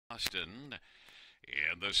Austin.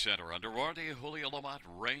 In the center, under warranty, Julio Lomot,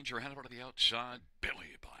 Ranger Hanover to the outside,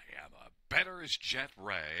 Billy by Emma, Better's Jet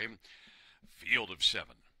Ray, field of 7.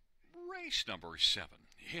 Race number 7.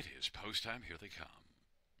 It is post time. Here they come.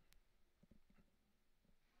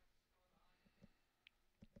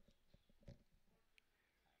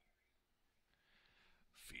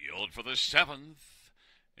 Field for the 7th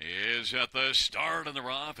is at the start in the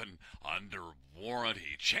rough and under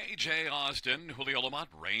warranty. J.J. Austin, Julio Lomot,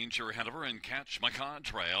 Ranger Hanover, and Catch My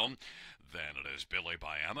Contrail. Then it is Billy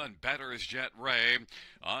by Emma, and Better's Jet Ray,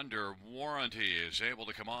 under warranty, is able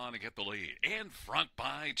to come on and get the lead. In front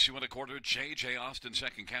by 2 1/4, J.J. Austin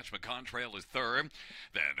second, Catch My Contrail is third.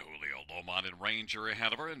 Then Julio Lomot and Ranger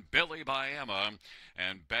Hanover, and Billy by Emma,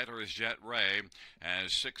 and Better's Jet Ray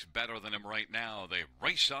has 6 better than him right now. They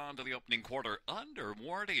race on to the opening quarter under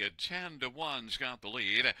warranty at 10-1's got the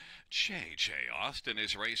lead. J.J. Austin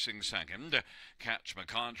is racing second. Catch My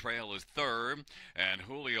Contrail is third, and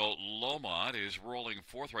Julio Lomot is rolling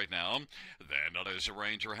fourth right now. Then it is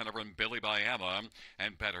Ranger Hanover and Billy by Emma,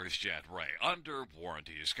 and Better's Jet Ray under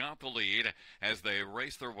warranty has got the lead as they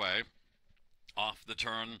race their way off the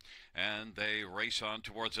turn, and they race on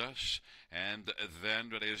towards us. And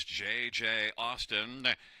then it is J.J. Austin,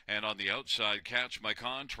 and on the outside, Catch My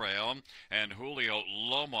Contrail, and Julio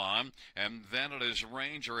Lomot, and then it is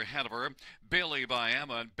Ranger Hanover, Billy by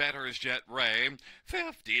Emma, and Better's Jet Ray.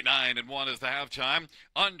 59-1 is the halftime,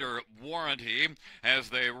 under warranty, as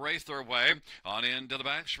they race their way on into the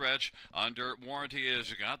backstretch. Under warranty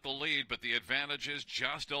has got the lead, but the advantage is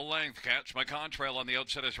just a length. Catch My Contrail on the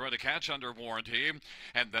outside is ready to catch under warranty,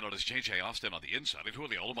 and then it is J.J. Austin on the inside, and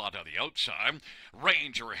Julio Lomot on the outside.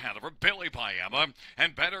 Ranger Hanover, Billy by Emma,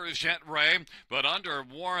 and Better's Jet Ray, but under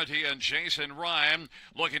warranty, and Jason Ryan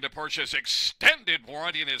looking to purchase extended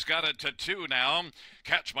warranty and has got it to 2 now.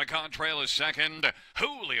 Catch My Contrail is second.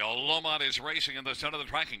 Julio Lomot is racing in the center of the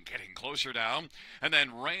track and getting closer down. And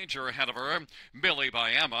then Ranger Hanover, Billy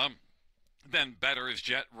by Emma, then Better's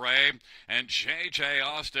Jet Ray, and J.J.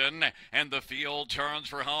 Austin, and the field turns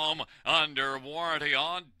for home under warranty.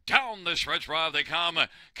 On down the stretch drive they come.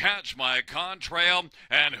 Catch My Contrail,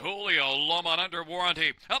 and Julio Lomot under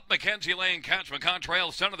warranty. Up Mackenzie Lane, Catch My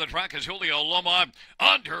Contrail, center of the track is Julio Lomot.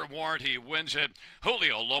 Under warranty wins it.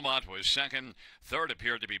 Julio Lomot was second. Third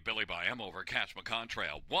appeared to be Billy by Emma over Catch My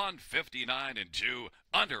Contrail. 159-2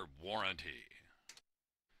 under warranty.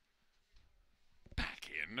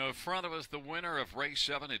 In front of us, the winner of race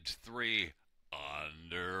 7, it's 3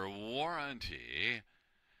 under warranty.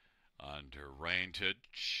 Under rein to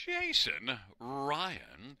Jason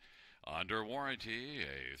Ryan. Under warranty,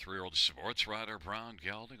 a 3-year-old sports rider, brown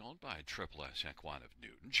gelding, owned by Triple S Equine of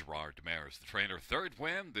Newton. Gerard Demers, the trainer, third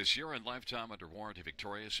win this year in lifetime under warranty,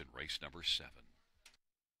 victorious in race number 7.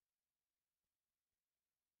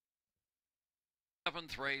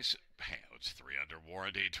 7th race, it's 3 under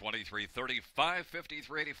warranty, 23-35,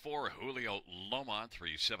 53-84. Julio Lomot,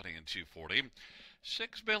 370 and 240.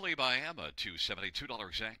 6 Billy by Emma, 270, $2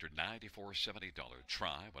 exact or $94.70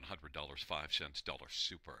 try, $100 5 cents, dollar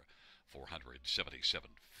super,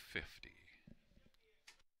 $477.50.